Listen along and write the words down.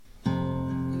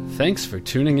Thanks for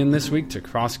tuning in this week to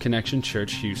Cross Connection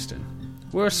Church Houston.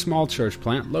 We're a small church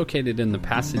plant located in the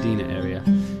Pasadena area.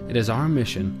 It is our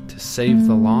mission to save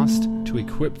the lost, to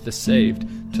equip the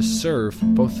saved, to serve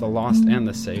both the lost and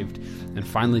the saved, and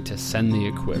finally to send the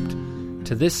equipped.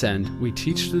 To this end, we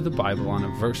teach through the Bible on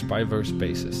a verse-by-verse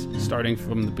basis, starting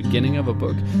from the beginning of a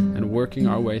book and working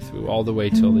our way through all the way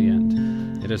till the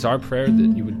end. It is our prayer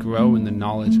that you would grow in the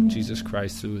knowledge of Jesus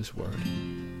Christ through His Word.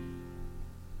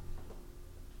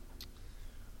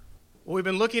 Well, we've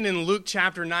been looking in Luke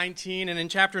chapter 19, and in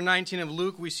chapter 19 of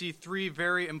Luke, we see three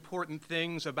very important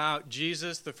things about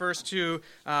Jesus. The first two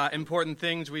important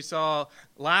things we saw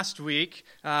last week.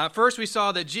 First, we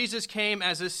saw that Jesus came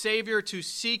as a Savior to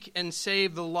seek and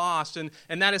save the lost, and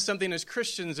that is something as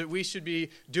Christians that we should be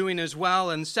doing as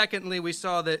well. And secondly, we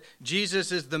saw that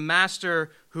Jesus is the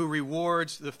Master who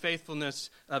rewards the faithfulness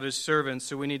of His servants,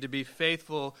 so we need to be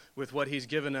faithful with what He's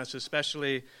given us,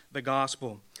 especially the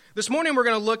gospel. This morning we're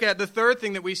going to look at the third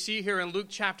thing that we see here in Luke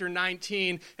chapter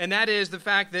 19, and that is the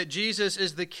fact that Jesus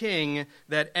is the King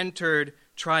that entered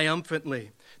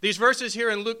triumphantly. These verses here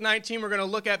in Luke 19 we're going to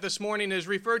look at this morning is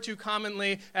referred to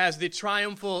commonly as the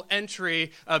triumphal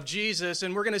entry of Jesus,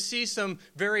 and we're going to see some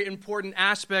very important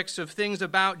aspects of things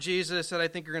about Jesus that I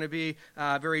think are going to be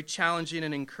very challenging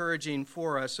and encouraging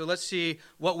for us. So let's see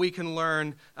what we can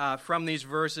learn from these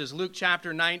verses. Luke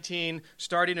chapter 19,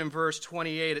 starting in verse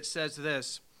 28, it says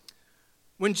this.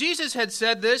 When Jesus had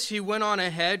said this, he went on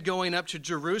ahead, going up to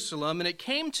Jerusalem, and it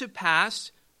came to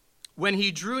pass, when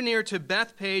he drew near to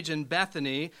Bethphage and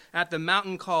Bethany, at the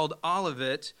mountain called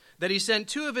Olivet, that he sent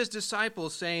two of his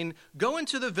disciples, saying, Go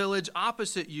into the village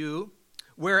opposite you,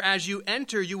 where as you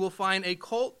enter you will find a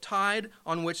colt tied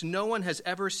on which no one has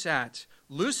ever sat.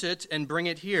 Loose it and bring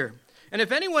it here. And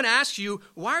if anyone asks you,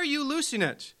 Why are you loosing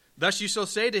it? Thus you shall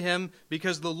say to him,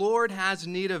 Because the Lord has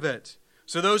need of it.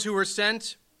 So those who were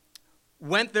sent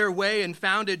went their way and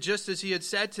found it just as he had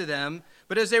said to them.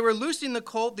 But as they were loosing the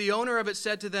colt, the owner of it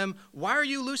said to them, Why are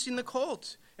you loosing the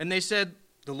colt? And they said,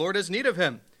 The Lord has need of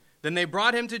him. Then they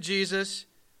brought him to Jesus,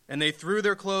 and they threw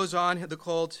their clothes on the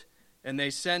colt, and they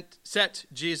set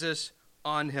Jesus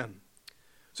on him.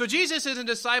 So Jesus and his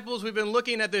disciples, we've been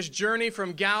looking at this journey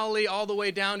from Galilee all the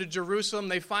way down to Jerusalem.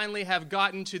 They finally have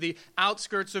gotten to the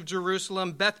outskirts of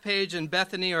Jerusalem. Bethphage and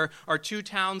Bethany are two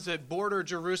towns that border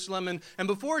Jerusalem. And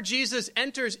before Jesus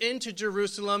enters into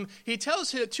Jerusalem, he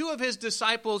tells two of his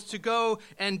disciples to go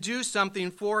and do something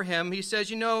for him. He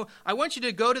says, I want you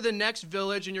to go to the next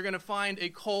village, and you're going to find a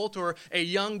colt or a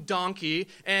young donkey,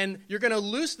 and you're going to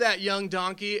loose that young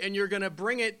donkey, and you're going to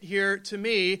bring it here to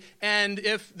me. And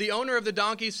if the owner of the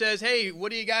donkey says, Hey,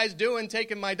 what are you guys doing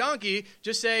taking my donkey?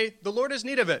 Just say, The Lord has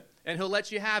need of it, and he'll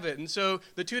let you have it. And so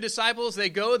the two disciples, they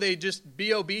just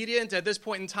be obedient. At this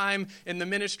point in time in the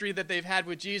ministry that they've had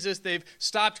with Jesus, they've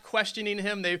stopped questioning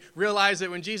him. They realize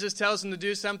that when Jesus tells them to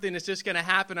do something, it's just going to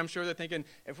happen. I'm sure they're thinking,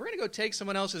 if we're going to go take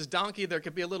someone else's donkey, there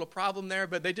could be a little problem there.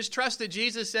 But they just trust that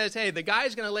Jesus says, hey, the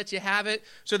guy's going to let you have it.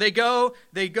 So they go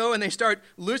and they start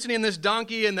loosening this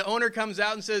donkey, and the owner comes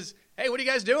out and says, hey, what are you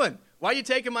guys doing? Why are you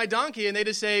taking my donkey? And they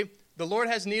just say, the Lord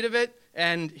has need of it,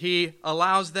 and he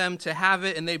allows them to have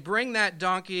it, and they bring that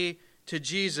donkey to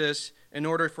Jesus in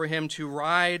order for him to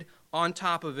ride on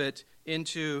top of it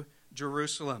into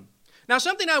Jerusalem. Now,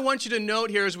 something I want you to note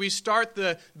here as we start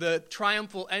the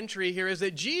triumphal entry here is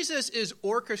that Jesus is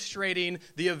orchestrating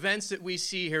the events that we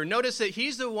see here. Notice that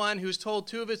he's the one who's told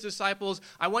two of his disciples,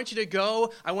 I want you to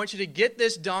go, I want you to get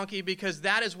this donkey because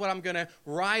that is what I'm going to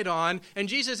ride on. And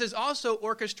Jesus has also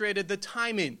orchestrated the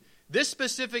timing. This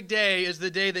specific day is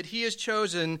the day that he has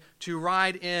chosen to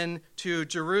ride in to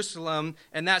Jerusalem,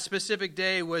 and that specific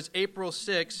day was April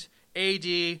 6,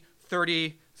 A.D.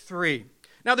 33.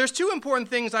 Now, there's two important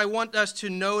things I want us to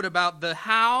note about the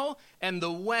how and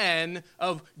the when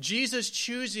of Jesus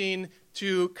choosing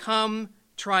to come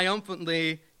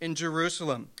triumphantly in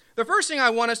Jerusalem. The first thing I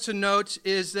want us to note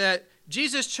is that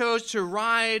Jesus chose to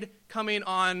ride coming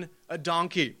on a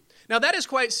donkey. Now, that is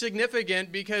quite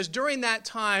significant because during that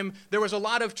time, there was a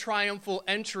lot of triumphal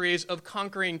entries of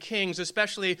conquering kings,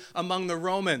 especially among the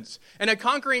Romans. And a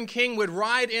conquering king would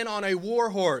ride in on a war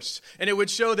horse, and it would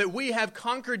show that we have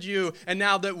conquered you, and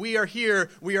now that we are here,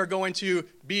 we are going to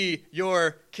be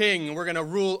your king. We're going to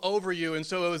rule over you. And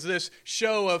so it was this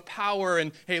show of power,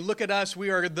 and hey, look at us,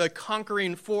 we are the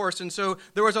conquering force. And so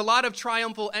there was a lot of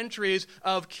triumphal entries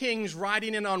of kings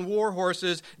riding in on war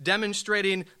horses,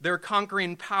 demonstrating their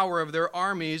conquering power of their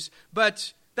armies.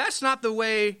 But that's not the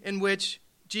way in which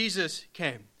Jesus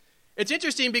came. It's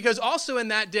interesting because also in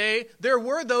that day, there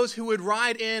were those who would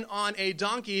ride in on a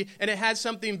donkey, and it had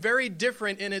something very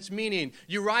different in its meaning.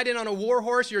 You ride in on a war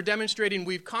horse, you're demonstrating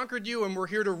we've conquered you and we're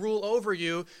here to rule over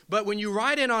you. But when you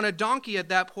ride in on a donkey at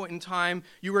that point in time,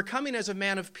 you were coming as a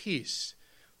man of peace.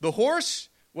 The horse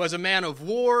was a man of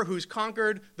war who's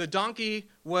conquered. The donkey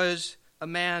was a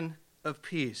man of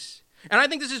peace. And I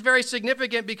think this is very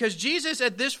significant because Jesus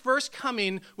at this first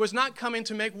coming was not coming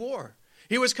to make war.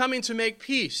 He was coming to make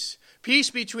peace. Peace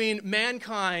between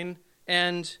mankind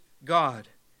and God.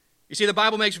 You see, the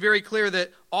Bible makes very clear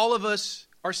that all of us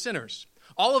are sinners.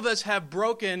 All of us have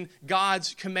broken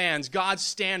God's commands, God's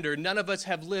standard. None of us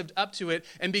have lived up to it.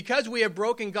 And because we have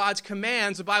broken God's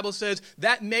commands, the Bible says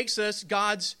that makes us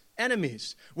God's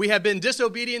enemies. We have been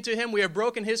disobedient to him. We have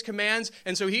broken his commands.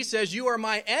 And so he says, you are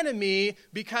my enemy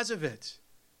because of it.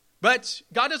 But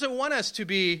God doesn't want us to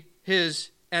be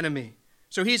his enemy.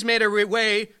 So he's made a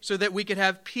way so that we could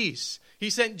have peace. He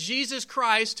sent Jesus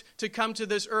Christ to come to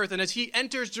this earth. And as he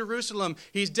enters Jerusalem,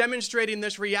 he's demonstrating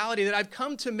this reality that I've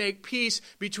come to make peace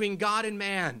between God and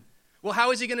man. Well,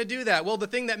 how is he going to do that? Well, the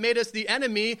thing that made us the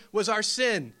enemy was our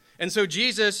sin. And so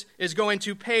Jesus is going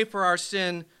to pay for our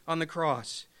sin on the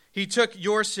cross. He took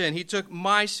your sin. He took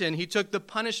my sin. He took the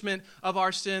punishment of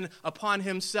our sin upon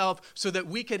himself so that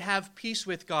we could have peace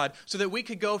with God, so that we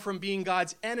could go from being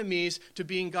God's enemies to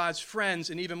being God's friends,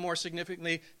 and even more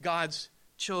significantly, God's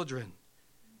children.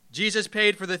 Jesus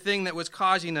paid for the thing that was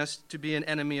causing us to be an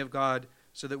enemy of God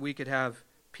so that we could have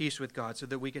peace with God, so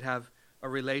that we could have a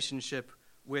relationship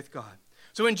with God.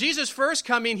 So in Jesus' first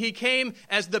coming, he came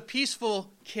as the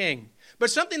peaceful king. But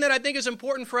something that I think is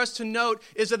important for us to note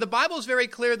is that the Bible is very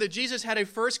clear that Jesus had a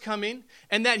first coming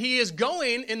and that he is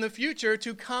going in the future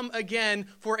to come again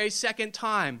for a second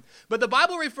time. But the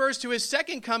Bible refers to his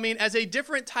second coming as a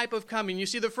different type of coming. You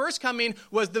see, the first coming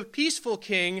was the peaceful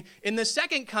king. In the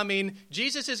second coming,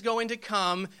 Jesus is going to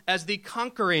come as the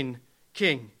conquering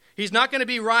king. He's not going to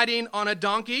be riding on a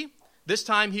donkey. This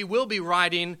time he will be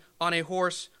riding on a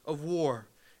horse of war.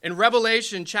 In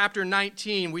Revelation chapter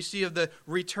 19, we see of the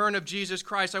return of Jesus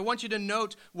Christ. I want you to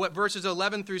note what verses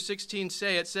 11 through 16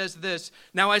 say. It says this,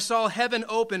 "Now I saw heaven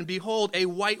open, behold, a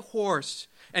white horse,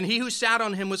 and he who sat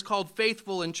on him was called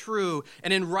Faithful and True,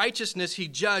 and in righteousness he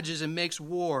judges and makes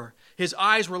war. His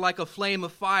eyes were like a flame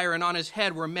of fire, and on his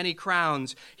head were many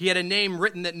crowns. He had a name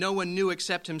written that no one knew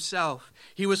except himself.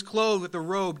 He was clothed with a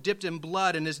robe dipped in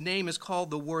blood, and his name is called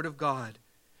the Word of God.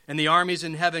 And the armies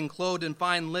in heaven, clothed in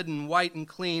fine linen, white and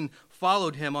clean,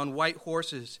 followed him on white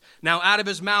horses. Now out of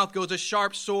his mouth goes a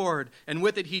sharp sword, and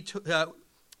with it he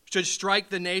should strike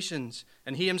the nations,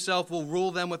 and he himself will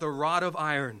rule them with a rod of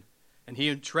iron. And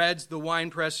he treads the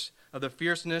winepress of the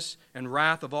fierceness and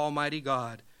wrath of Almighty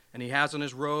God. And he has on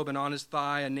his robe and on his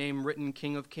thigh a name written,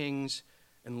 King of Kings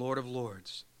and Lord of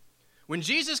Lords." When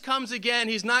Jesus comes again,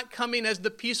 he's not coming as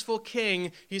the peaceful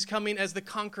king. He's coming as the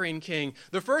conquering king.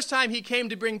 The first time he came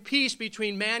to bring peace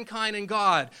between mankind and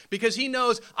God, because he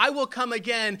knows, I will come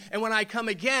again, and when I come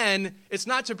again, it's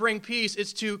not to bring peace,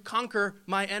 it's to conquer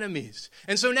my enemies.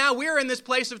 And so now we're in this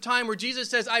place of time where Jesus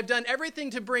says, I've done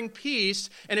everything to bring peace,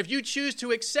 and if you choose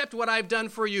to accept what I've done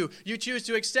for you, you choose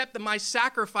to accept my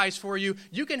sacrifice for you,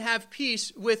 you can have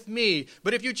peace with me.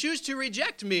 But if you choose to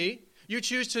reject me, you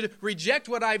choose to reject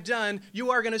what I've done,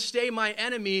 you are going to stay my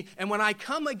enemy. And when I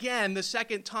come again the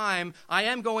second time, I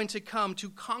am going to come to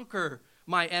conquer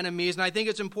my enemies. And I think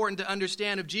it's important to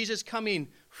understand of Jesus coming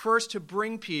first to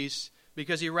bring peace,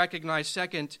 because he recognized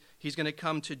second, he's going to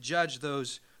come to judge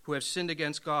those who have sinned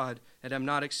against God and have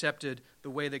not accepted the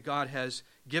way that God has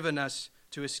given us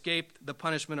to escape the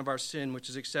punishment of our sin, which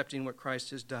is accepting what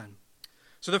Christ has done.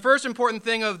 So the first important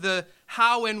thing of the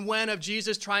how and when of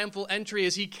Jesus' triumphal entry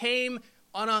is he came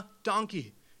on a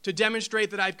donkey to demonstrate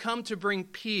that I've come to bring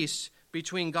peace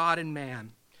between God and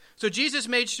man. So Jesus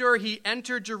made sure he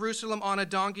entered Jerusalem on a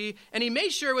donkey, and he made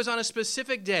sure it was on a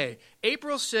specific day,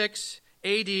 April 6,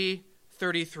 AD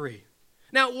 33.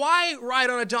 Now, why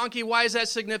ride on a donkey? Why is that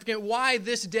significant? Why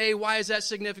this day? Why is that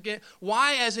significant?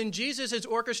 Why, as in Jesus is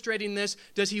orchestrating this,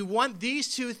 does he want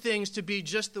these two things to be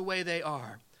just the way they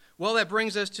are? Well, that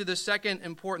brings us to the second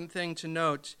important thing to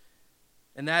note,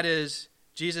 and that is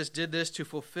Jesus did this to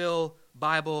fulfill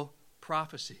Bible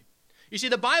prophecy. You see,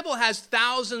 the Bible has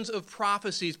thousands of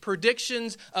prophecies,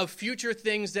 predictions of future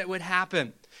things that would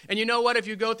happen. And you know what? If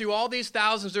you go through all these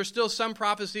thousands, there's still some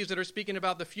prophecies that are speaking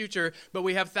about the future, but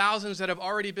we have thousands that have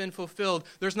already been fulfilled.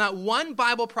 There's not one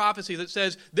Bible prophecy that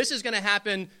says this is going to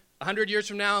happen 100 years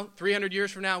from now, 300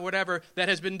 years from now, whatever, that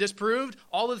has been disproved.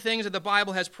 All of the things that the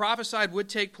Bible has prophesied would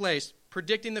take place.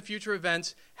 predicting the future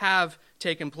events have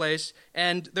taken place.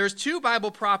 And there's two Bible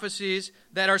prophecies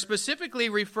that are specifically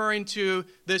referring to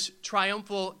this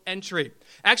triumphal entry.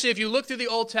 Actually, if you look through the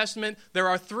Old Testament, there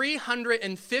are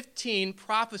 315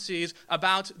 prophecies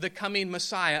about the coming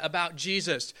Messiah, about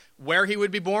Jesus. Where he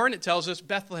would be born, it tells us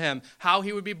Bethlehem. How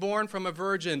he would be born from a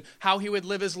virgin. How he would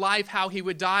live his life. How he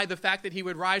would die. The fact that he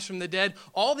would rise from the dead.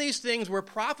 All these things were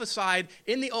prophesied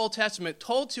in the Old Testament,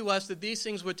 told to us that these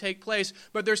things would take place.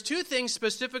 But there's two things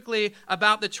specifically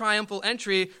about the triumphal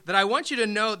entry that I want you to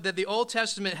note that the Old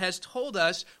Testament has told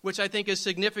us, which I think is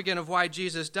significant of why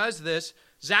Jesus does this.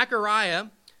 Zechariah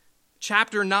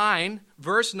chapter 9,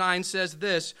 verse 9 says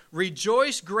this,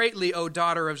 "Rejoice greatly, O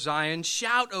daughter of Zion.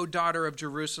 Shout, O daughter of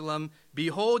Jerusalem.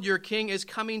 Behold, your king is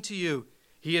coming to you.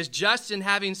 He is just and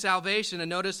having salvation." And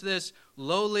notice this,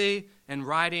 "lowly and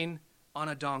riding on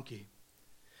a donkey."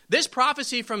 This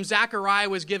prophecy from Zechariah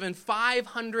was given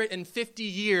 550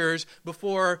 years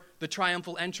before the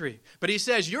triumphal entry. But he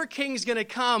says, your king's going to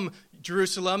come,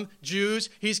 Jerusalem, Jews.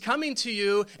 He's coming to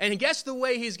you. And guess the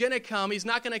way he's going to come? He's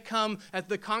not going to come as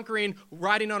the conquering,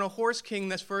 riding on a horse king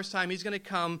this first time. He's going to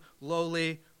come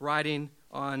lowly, riding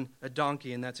on a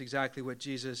donkey. And that's exactly what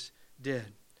Jesus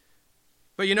did.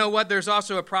 But you know what? There's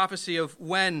also a prophecy of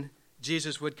when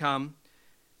Jesus would come.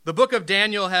 The book of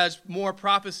Daniel has more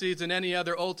prophecies than any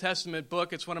other Old Testament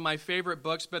book. It's one of my favorite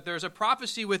books, but there's a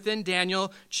prophecy within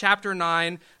Daniel chapter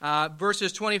 9,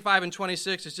 verses 25 and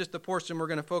 26. It's just the portion we're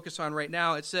going to focus on right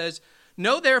now. It says,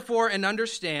 "Know therefore and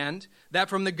understand that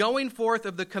from the going forth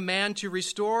of the command to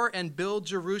restore and build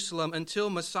Jerusalem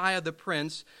until Messiah the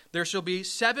Prince, there shall be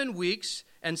 7 weeks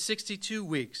and 62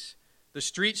 weeks. The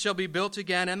street shall be built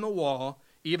again and the wall,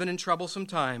 even in troublesome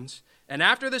times. And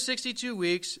after the 62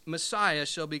 weeks, Messiah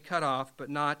shall be cut off, but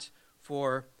not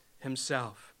for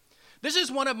himself." This is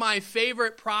one of my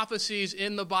favorite prophecies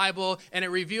in the Bible, and it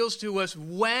reveals to us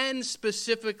when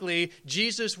specifically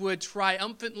Jesus would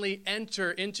triumphantly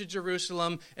enter into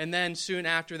Jerusalem and then soon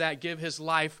after that give his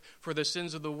life for the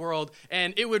sins of the world.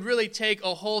 And it would really take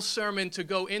a whole sermon to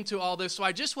go into all this. So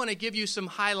I just want to give you some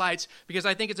highlights because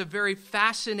I think it's a very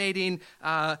fascinating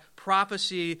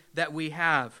prophecy that we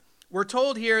have. We're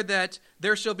told here that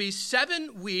there shall be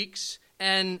 7 weeks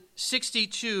and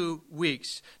 62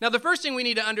 weeks. Now, the first thing we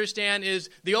need to understand is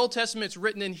the Old Testament's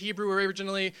written in Hebrew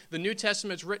originally, the New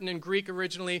Testament's written in Greek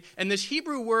originally, and this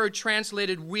Hebrew word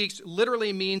translated weeks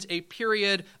literally means a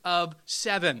period of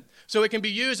 7. So it can be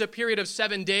used a period of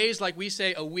 7 days, like we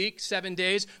say a week, 7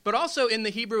 days, but also in the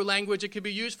Hebrew language, it could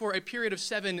be used for a period of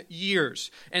 7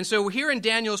 years. And so here in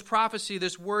Daniel's prophecy,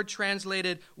 this word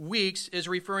translated weeks is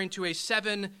referring to a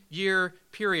 7-year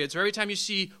period. So every time you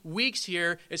see weeks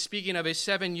here, it's speaking of a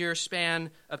 7-year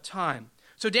span of time.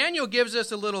 So Daniel gives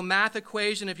us a little math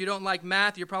equation. If you don't like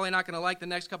math, you're probably not going to like the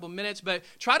next couple minutes, but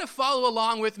try to follow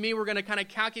along with me. We're going to kind of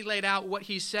calculate out what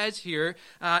he says here.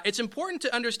 It's important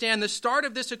to understand the start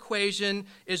of this equation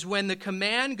is when the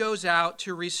command goes out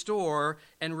to restore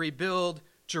and rebuild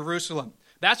Jerusalem.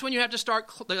 That's when you have to start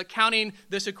counting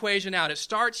this equation out. It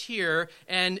starts here,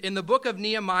 and in the book of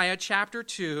Nehemiah, chapter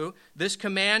 2, this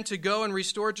command to go and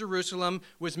restore Jerusalem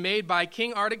was made by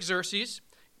King Artaxerxes,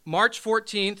 March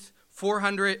 14th,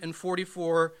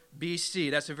 444 BC.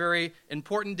 That's a very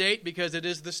important date because it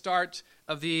is the start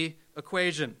of the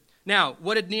equation. Now,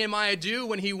 what did Nehemiah do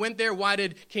when he went there? Why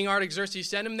did King Artaxerxes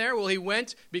send him there? Well, he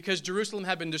went because Jerusalem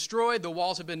had been destroyed, the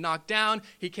walls had been knocked down.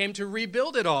 He came to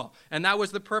rebuild it all, and that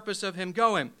was the purpose of him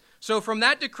going. So from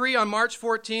that decree on March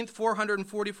 14th,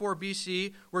 444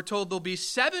 BC, we're told there'll be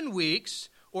 7 weeks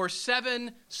or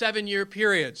 7 7-year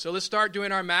periods. So let's start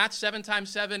doing our math. 7 times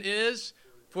 7 is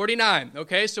 49.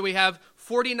 Okay, so we have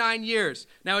 49 years.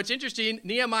 Now, it's interesting.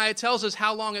 Nehemiah tells us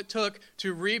how long it took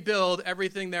to rebuild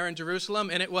everything there in Jerusalem,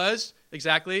 and it was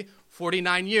exactly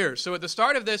 49 years. So at the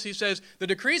start of this, he says, the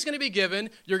decree is going to be given.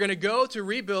 You're going to go to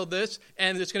rebuild this,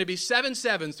 and it's going to be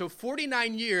 7/7. So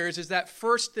 49 years is that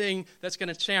first thing that's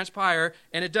going to transpire,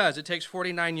 and it does. It takes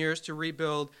 49 years to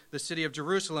rebuild the city of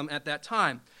Jerusalem at that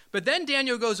time. But then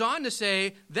Daniel goes on to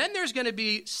say, then there's going to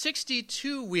be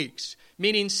 62 weeks,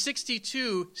 meaning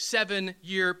 62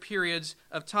 7-year periods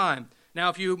of time. Now,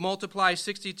 if you multiply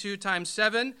 62 times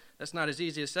 7, that's not as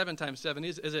easy as 7 times 7,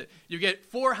 is it? You get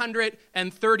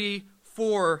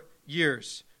 434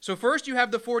 years. So first you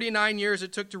have the 49 years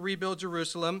it took to rebuild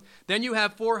Jerusalem. Then you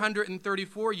have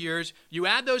 434 years. You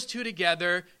add those two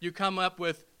together, you come up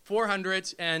with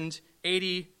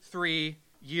 483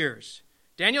 years.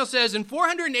 Daniel says in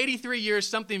 483 years,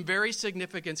 something very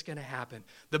significant is going to happen.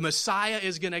 The Messiah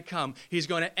is going to come. He's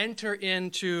going to enter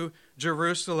into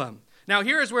Jerusalem. Now,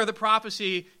 here is where the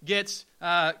prophecy gets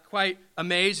quite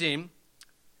amazing.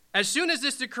 As soon as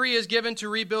this decree is given to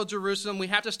rebuild Jerusalem, we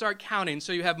have to start counting.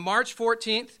 So you have March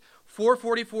 14th,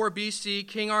 444 BC,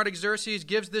 King Artaxerxes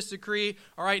gives this decree.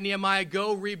 All right, Nehemiah,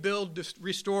 go rebuild,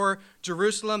 restore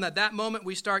Jerusalem. At that moment,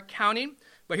 we start counting.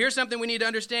 But here's something we need to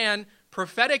understand.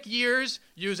 Prophetic years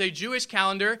use a Jewish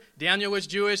calendar. Daniel was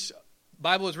Jewish.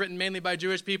 Bible is written mainly by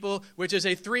Jewish people, which is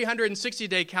a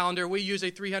 360-day calendar. We use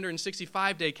a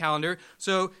 365-day calendar.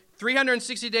 So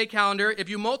 360-day calendar, if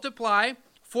you multiply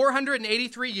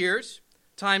 483 years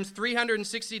times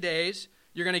 360 days,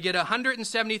 you're going to get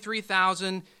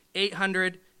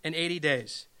 173,880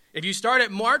 days. If you start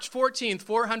at March 14th,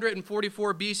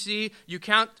 444 BC, you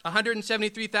count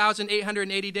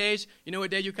 173,880 days, you know what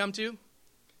day you come to?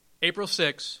 April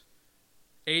 6,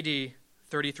 AD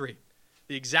 33.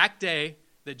 The exact day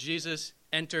that Jesus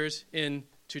enters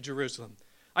into Jerusalem.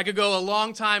 I could go a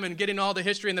long time in getting all the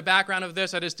history and the background of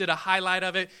this. I just did a highlight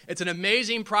of it. It's an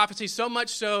amazing prophecy, so much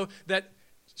so that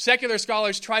secular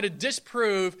scholars try to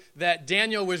disprove that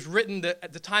Daniel was written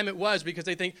at the time it was, because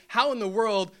they think, how in the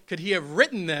world could he have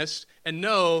written this and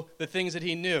know the things that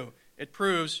he knew? It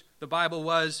proves the Bible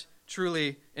was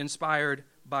truly inspired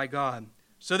by God.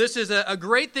 So this is a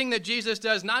great thing that Jesus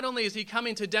does. Not only is he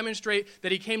coming to demonstrate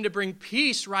that he came to bring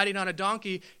peace riding on a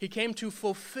donkey, he came to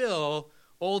fulfill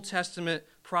Old Testament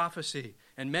prophecy.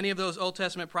 And many of those Old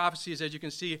Testament prophecies, as you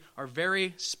can see, are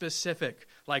very specific,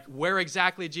 like where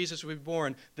exactly Jesus would be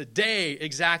born, the day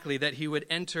exactly that he would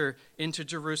enter into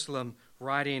Jerusalem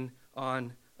riding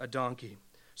on a donkey.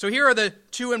 So here are the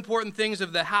two important things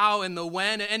of the how and the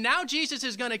when. And now Jesus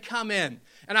is going to come in.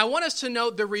 And I want us to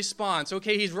note the response.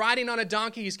 Okay, he's riding on a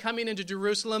donkey. He's coming into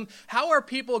Jerusalem. How are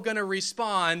people going to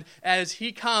respond as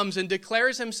he comes and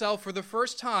declares himself for the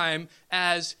first time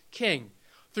as king?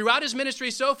 Throughout his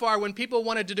ministry so far, when people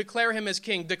wanted to declare him as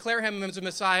king, declare him as a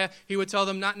Messiah, he would tell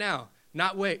them, not now.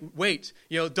 Not wait.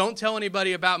 Don't tell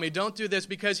anybody about me. Don't do this,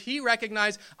 because he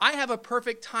recognized, I have a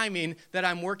perfect timing that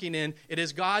I'm working in. It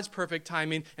is God's perfect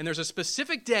timing, and there's a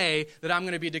specific day that I'm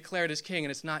going to be declared as king,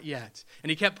 and it's not yet. And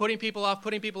he kept putting people off.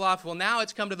 Well, now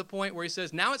it's come to the point where he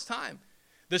says, now it's time.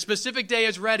 The specific day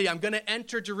is ready. I'm going to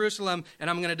enter Jerusalem, and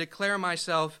I'm going to declare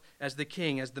myself as the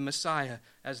king, as the Messiah,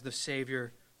 as the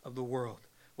Savior of the world.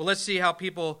 Well, let's see how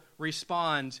people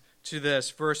respond to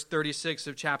this. Verse 36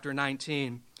 of chapter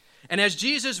 19. And as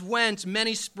Jesus went,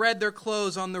 many spread their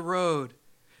clothes on the road.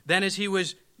 Then as he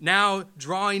was now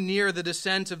drawing near the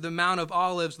descent of the Mount of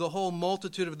Olives, the whole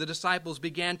multitude of the disciples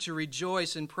began to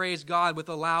rejoice and praise God with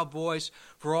a loud voice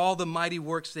for all the mighty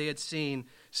works they had seen,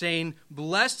 saying,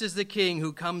 Blessed is the King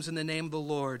who comes in the name of the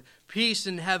Lord, peace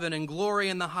in heaven and glory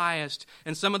in the highest.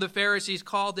 And some of the Pharisees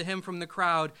called to him from the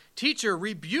crowd, Teacher,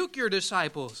 rebuke your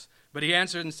disciples. But he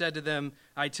answered and said to them,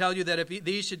 I tell you that if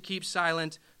these should keep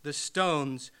silent, the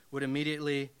stones would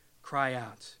immediately cry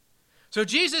out. So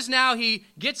Jesus now, he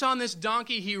gets on this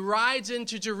donkey, he rides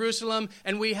into Jerusalem,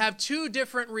 and we have two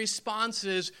different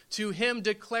responses to him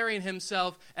declaring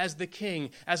himself as the king,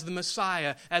 as the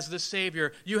Messiah, as the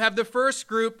Savior. You have the first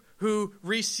group who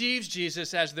receives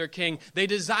Jesus as their king. They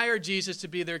desire Jesus to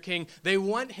be their king. They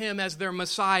want him as their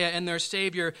Messiah and their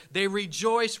Savior. They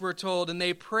rejoice, we're told, and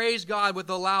they praise God with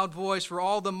a loud voice for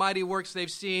all the mighty works they've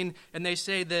seen. And they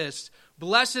say this,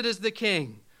 Blessed is the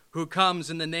King who comes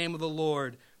in the name of the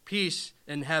Lord, peace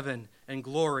in heaven and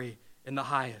glory in the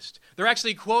highest. They're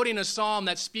actually quoting a psalm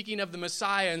that's speaking of the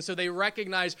Messiah, and so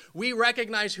we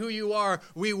recognize who you are.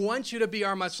 We want you to be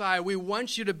our Messiah. We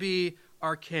want you to be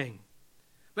our King.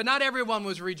 But not everyone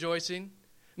was rejoicing.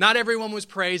 Not everyone was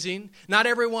praising. Not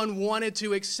everyone wanted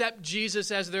to accept Jesus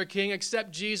as their king,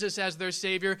 accept Jesus as their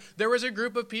Savior. There was a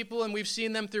group of people, and we've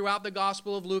seen them throughout the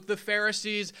Gospel of Luke, the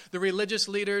Pharisees, the religious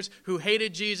leaders who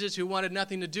hated Jesus, who wanted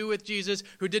nothing to do with Jesus,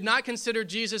 who did not consider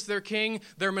Jesus their king,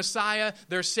 their Messiah,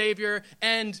 their Savior,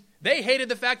 and they hated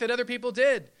the fact that other people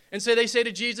did. And so they say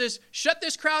to Jesus, shut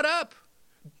this crowd up.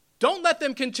 Don't let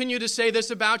them continue to say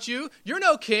this about you. You're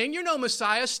no king. You're no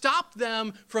Messiah. Stop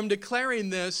them from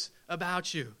declaring this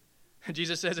about you. And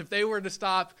Jesus says if they were to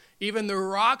stop, even the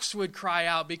rocks would cry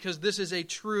out, because this is a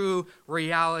true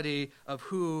reality of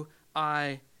who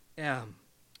I am.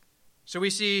 So we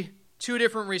see two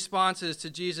different responses to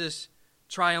Jesus'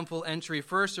 triumphal entry.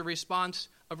 First, a response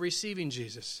of receiving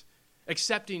Jesus,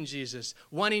 accepting Jesus,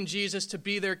 wanting Jesus to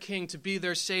be their king, to be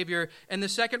their Savior. And the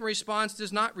second response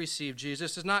does not receive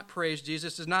Jesus, does not praise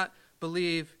Jesus, does not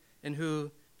believe in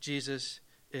who Jesus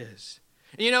is.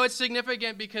 And it's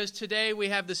significant because today we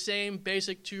have the same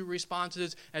basic two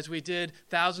responses as we did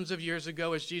thousands of years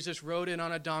ago as Jesus rode in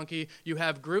on a donkey. You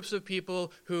have groups of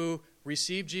people who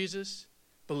receive Jesus,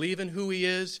 believe in who he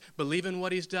is, believe in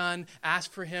what he's done,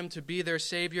 ask for him to be their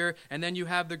Savior. And then you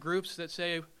have the groups that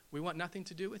say, We want nothing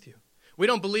to do with you. We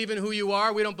don't believe in who you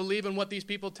are. We don't believe in what these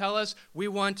people tell us. We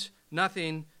want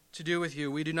nothing to do with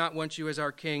you. We do not want you as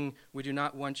our king. We do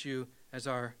not want you as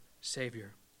our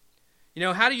Savior. You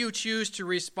know, how do you choose to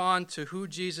respond to who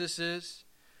Jesus is?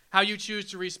 How you choose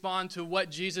to respond to what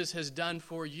Jesus has done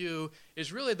for you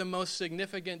is really the most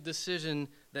significant decision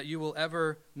that you will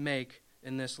ever make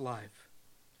in this life.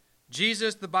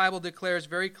 Jesus, the Bible declares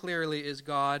very clearly, is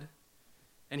God,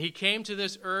 and he came to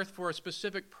this earth for a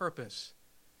specific purpose,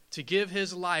 to give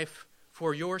his life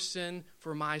for your sin,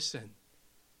 for my sin.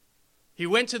 He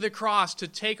went to the cross to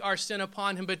take our sin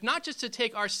upon him, but not just to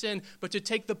take our sin, but to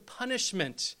take the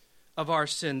punishment of our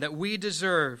sin that we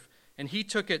deserve. And he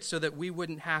took it so that we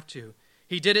wouldn't have to.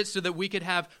 He did it so that we could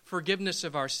have forgiveness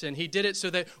of our sin. He did it so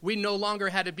that we no longer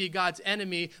had to be God's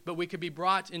enemy, but we could be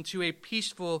brought into a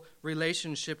peaceful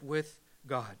relationship with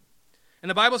God. And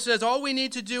the Bible says all we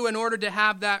need to do in order to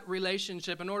have that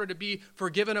relationship, in order to be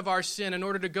forgiven of our sin, in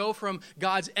order to go from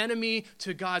God's enemy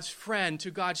to God's friend,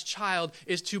 to God's child,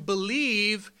 is to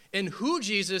believe in who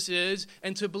Jesus is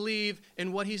and to believe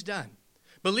in what he's done.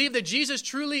 Believe that Jesus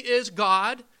truly is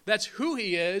God, that's who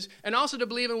he is, and also to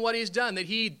believe in what he's done, that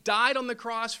he died on the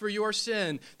cross for your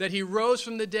sin, that he rose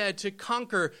from the dead to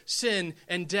conquer sin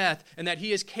and death, and that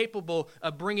he is capable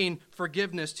of bringing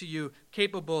forgiveness to you,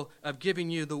 capable of giving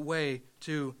you the way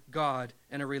to God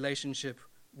and a relationship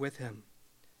with him.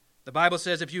 The Bible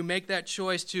says if you make that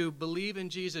choice to believe in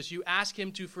Jesus, you ask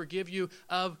him to forgive you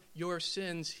of your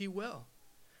sins, he will.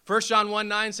 1 John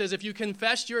 1:9 says if you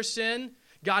confess your sin,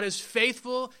 God is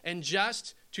faithful and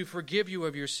just to forgive you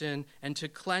of your sin and to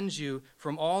cleanse you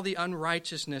from all the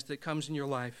unrighteousness that comes in your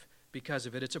life because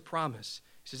of it. It's a promise.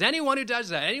 He says, anyone who does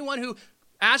that, anyone who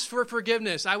asks for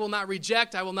forgiveness, I will not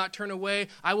reject, I will not turn away,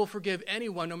 I will forgive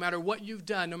anyone, no matter what you've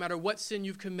done, no matter what sin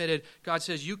you've committed. God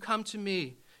says, you come to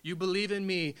me, you believe in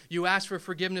me, you ask for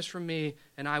forgiveness from me,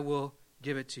 and I will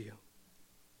give it to you.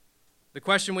 The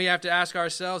question we have to ask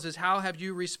ourselves is, how have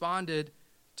you responded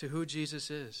to who Jesus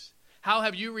is? How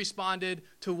have you responded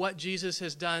to what Jesus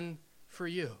has done for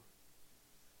you?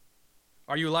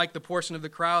 Are you like the portion of the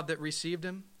crowd that received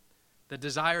him, that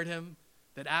desired him,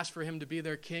 that asked for him to be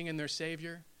their king and their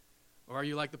savior? Or are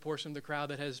you like the portion of the crowd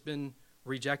that has been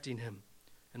rejecting him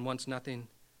and wants nothing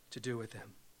to do with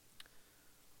him?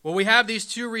 Well, we have these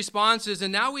two responses,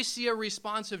 and now we see a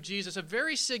response of Jesus, a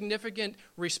very significant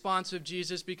response of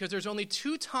Jesus, because there's only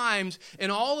two times in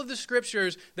all of the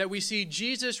scriptures that we see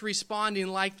Jesus responding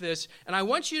like this. And I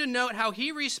want you to note how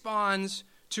he responds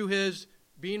to his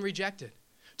being rejected.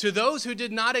 To those who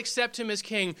did not accept him as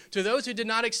king, to those who did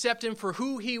not accept him for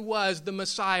who he was, the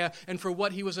Messiah, and for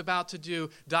what he was about to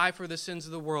do, die for the sins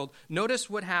of the world. Notice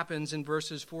what happens in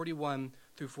verses 41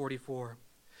 through 44.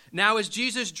 Now as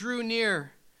Jesus drew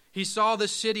near, he saw the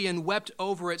city and wept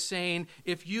over it, saying,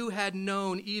 if you had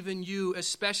known, even you,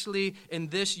 especially in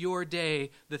this your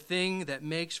day, the thing that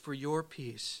makes for your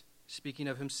peace, speaking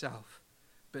of himself.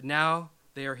 But now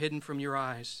they are hidden from your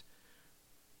eyes.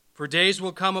 For days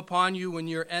will come upon you when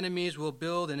your enemies will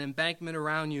build an embankment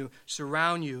around you,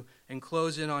 surround you, and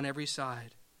close in on every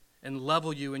side, and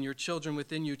level you and your children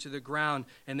within you to the ground,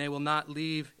 and they will not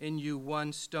leave in you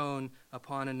one stone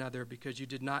upon another, because you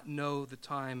did not know the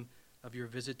time of your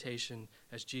visitation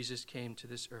as Jesus came to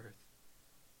this earth.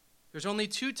 There's only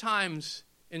two times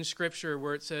in Scripture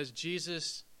where it says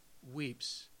Jesus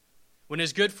weeps. When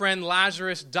his good friend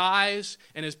Lazarus dies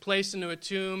and is placed into a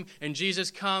tomb, and Jesus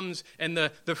comes, and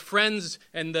the friends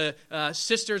and the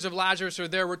sisters of Lazarus are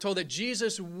there, we're told that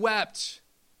Jesus wept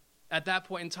at that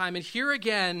point in time. And here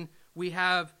again, we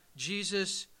have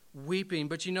Jesus weeping.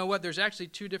 But you know what? There's actually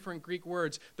two different Greek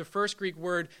words. The first Greek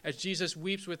word, as Jesus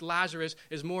weeps with Lazarus,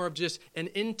 is more of just an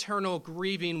internal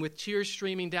grieving with tears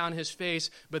streaming down his face.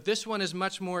 But this one is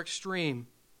much more extreme.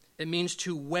 It means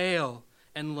to wail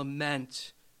and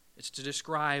lament. It's to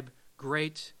describe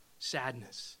great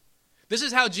sadness. This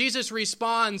is how Jesus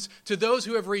responds to those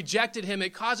who have rejected him.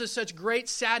 It causes such great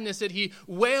sadness that he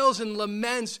wails and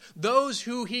laments those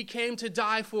who he came to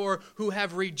die for, who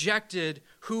have rejected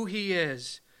who he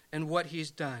is and what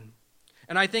he's done.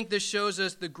 And I think this shows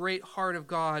us the great heart of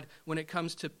God when it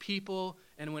comes to people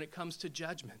and when it comes to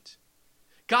judgment.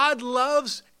 God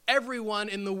loves everyone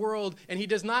in the world, and he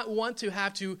does not want to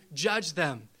have to judge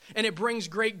them. And it brings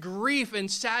great grief and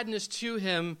sadness to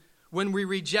him when we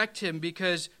reject him,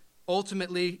 because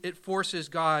ultimately it forces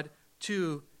God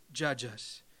to judge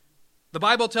us. The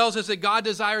Bible tells us that God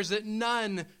desires that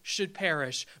none should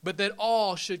perish, but that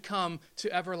all should come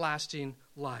to everlasting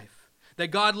life. That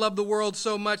God loved the world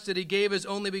so much that he gave his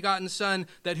only begotten Son,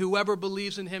 that whoever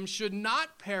believes in him should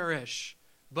not perish,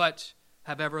 but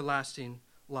have everlasting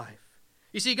life.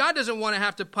 You see, God doesn't want to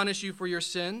have to punish you for your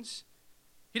sins.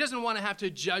 He doesn't want to have to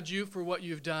judge you for what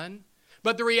you've done.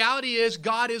 But the reality is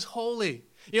God is holy.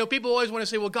 People always want to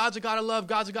say, well, God's a God of love,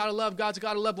 God's a God of love, God's a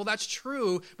God of love. Well, that's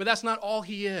true, but that's not all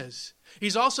he is.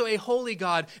 He's also a holy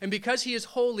God, and because he is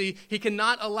holy, he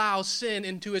cannot allow sin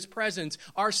into his presence.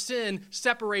 Our sin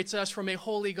separates us from a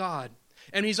holy God.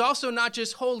 And he's also not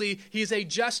just holy, he's a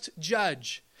just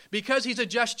judge. Because he's a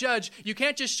just judge, you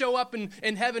can't just show up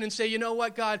in heaven and say, you know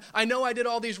what, God, I know I did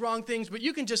all these wrong things, but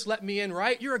you can just let me in,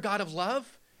 right? You're a God of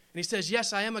love. And he says,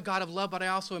 yes, I am a God of love, but I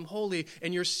also am holy,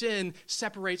 and your sin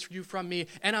separates you from me,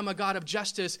 and I'm a God of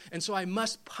justice, and so I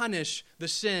must punish the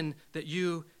sin that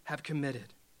you have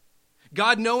committed.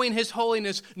 God, knowing his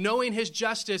holiness, knowing his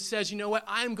justice, says, you know what,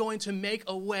 I'm going to make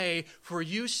a way for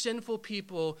you sinful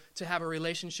people to have a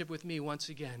relationship with me once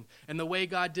again. And the way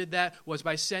God did that was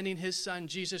by sending his son,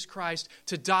 Jesus Christ,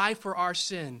 to die for our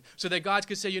sin, so that God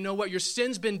could say, you know what, your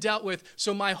sin's been dealt with,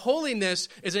 so my holiness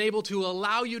is able to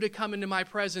allow you to come into my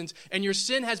presence, and your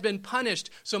sin has been punished,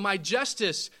 so my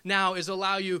justice now is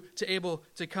allow you to able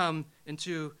to come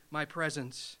into my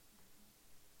presence.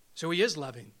 So he is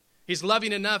loving. He's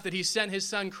loving enough that he sent his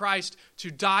son Christ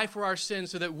to die for our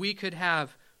sins so that we could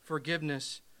have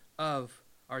forgiveness of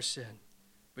our sin.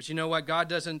 But you know what? God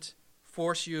doesn't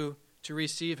force you to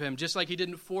receive him. Just like he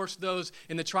didn't force those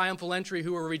in the triumphal entry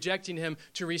who were rejecting him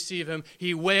to receive him.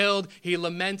 He wailed, he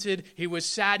lamented, he was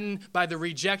saddened by the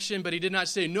rejection, but he did not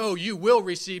say, no, you will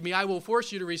receive me, I will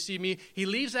force you to receive me. He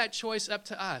leaves that choice up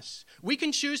to us. We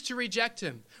can choose to reject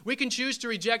him. We can choose to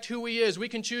reject who he is. We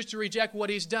can choose to reject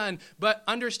what he's done. But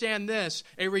understand this,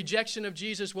 a rejection of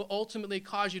Jesus will ultimately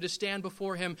cause you to stand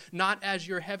before him, not as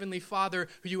your heavenly Father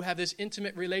who you have this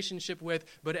intimate relationship with,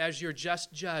 but as your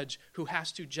just judge who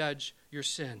has to judge your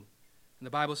sin. And the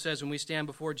Bible says when we stand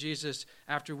before Jesus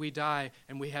after we die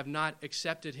and we have not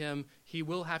accepted him, he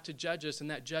will have to judge us, and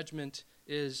that judgment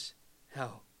is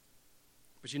hell.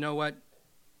 But you know what?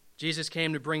 Jesus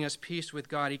came to bring us peace with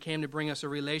God. He came to bring us a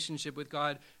relationship with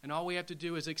God, and all we have to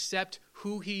do is accept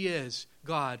who he is,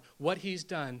 God, what he's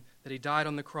done, that he died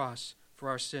on the cross for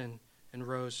our sin and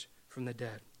rose from the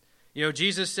dead.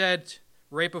 Jesus said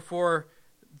right before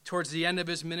towards the end of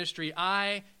his ministry,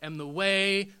 I am the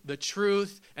way, the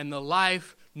truth, and the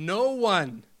life. No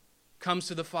one comes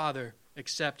to the Father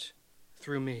except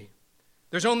through me.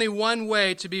 There's only one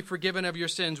way to be forgiven of your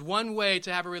sins, one way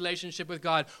to have a relationship with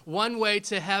God, one way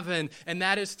to heaven, and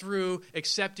that is through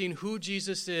accepting who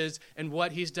Jesus is and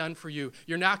what he's done for you.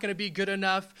 You're not going to be good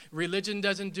enough. Religion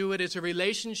doesn't do it. It's a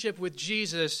relationship with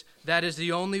Jesus that is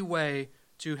the only way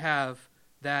to have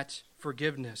that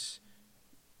forgiveness.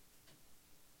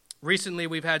 Recently,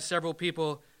 we've had several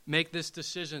people make this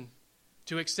decision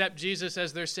to accept Jesus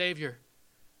as their Savior,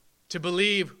 to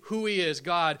believe who he is,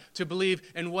 God, to believe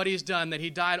in what he's done, that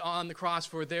he died on the cross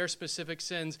for their specific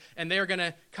sins. And they're going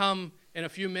to come in a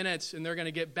few minutes and they're going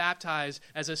to get baptized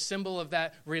as a symbol of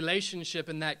that relationship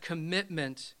and that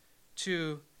commitment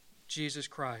to Jesus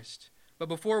Christ. But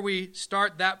before we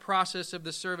start that process of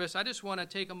the service, I just want to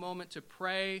take a moment to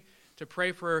pray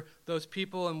for those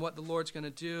people and what the Lord's going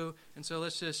to do. And so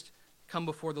let's just come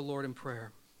before the Lord in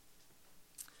prayer.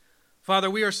 Father,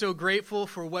 we are so grateful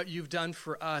for what you've done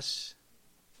for us,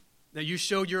 that you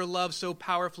showed your love so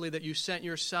powerfully that you sent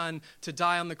your Son to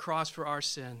die on the cross for our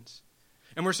sins.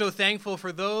 And we're so thankful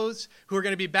for those who are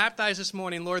going to be baptized this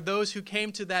morning, Lord, those who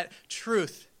came to that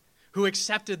truth, who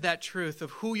accepted that truth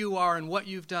of who you are and what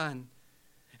you've done,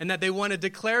 and that they want to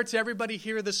declare to everybody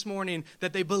here this morning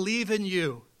that they believe in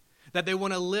you, that they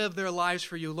want to live their lives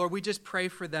for you. Lord, we just pray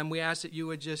for them. We ask that you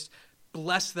would just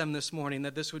bless them this morning,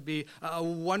 that this would be a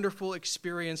wonderful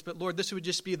experience. But Lord, this would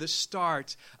just be the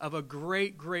start of a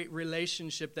great, great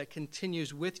relationship that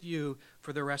continues with you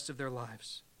for the rest of their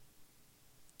lives.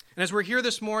 And as we're here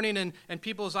this morning and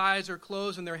people's eyes are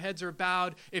closed and their heads are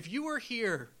bowed, if you were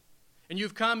here and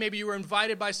you've come, maybe you were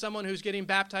invited by someone who's getting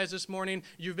baptized this morning,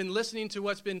 you've been listening to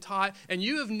what's been taught, and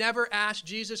you have never asked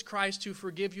Jesus Christ to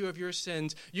forgive you of your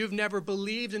sins. You've never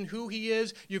believed in who he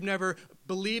is. You've never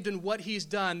believed in what he's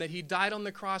done, that he died on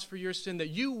the cross for your sin,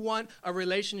 that you want a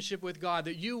relationship with God,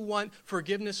 that you want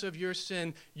forgiveness of your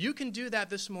sin. You can do that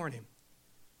this morning.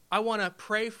 I want to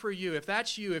pray for you. If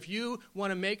that's you, if you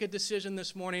want to make a decision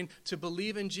this morning to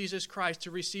believe in Jesus Christ,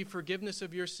 to receive forgiveness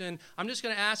of your sin, I'm just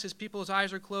going to ask as people's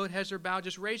eyes are closed, heads are bowed,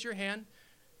 just raise your hand.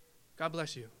 God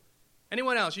bless you.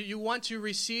 Anyone else? You want to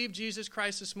receive Jesus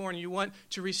Christ this morning. You want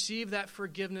to receive that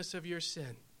forgiveness of your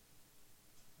sin.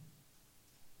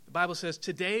 The Bible says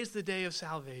today is the day of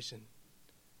salvation.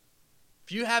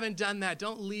 If you haven't done that,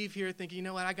 don't leave here thinking, you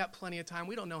know what, I got plenty of time.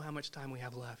 We don't know how much time we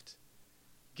have left.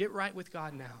 Get right with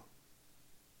God now.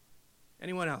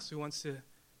 Anyone else who wants to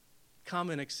come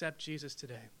and accept Jesus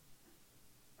today?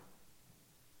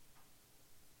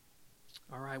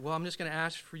 All right, well, I'm just going to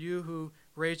ask for you who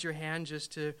raised your hand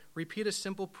just to repeat a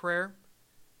simple prayer.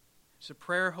 It's a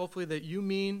prayer, hopefully, that you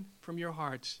mean from your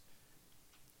hearts.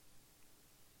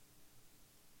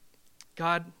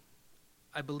 God,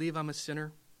 I believe I'm a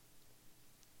sinner,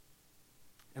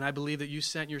 and I believe that you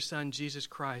sent your Son, Jesus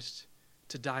Christ,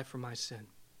 to die for my sin.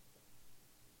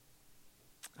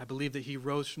 I believe that he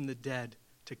rose from the dead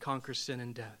to conquer sin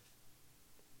and death.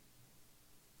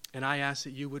 And I ask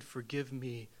that you would forgive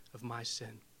me of my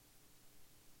sin,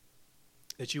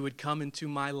 that you would come into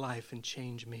my life and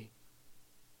change me.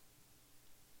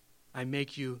 I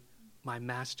make you my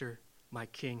master, my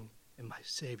king, and my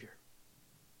savior.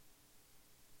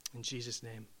 In Jesus'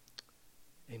 name,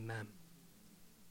 amen.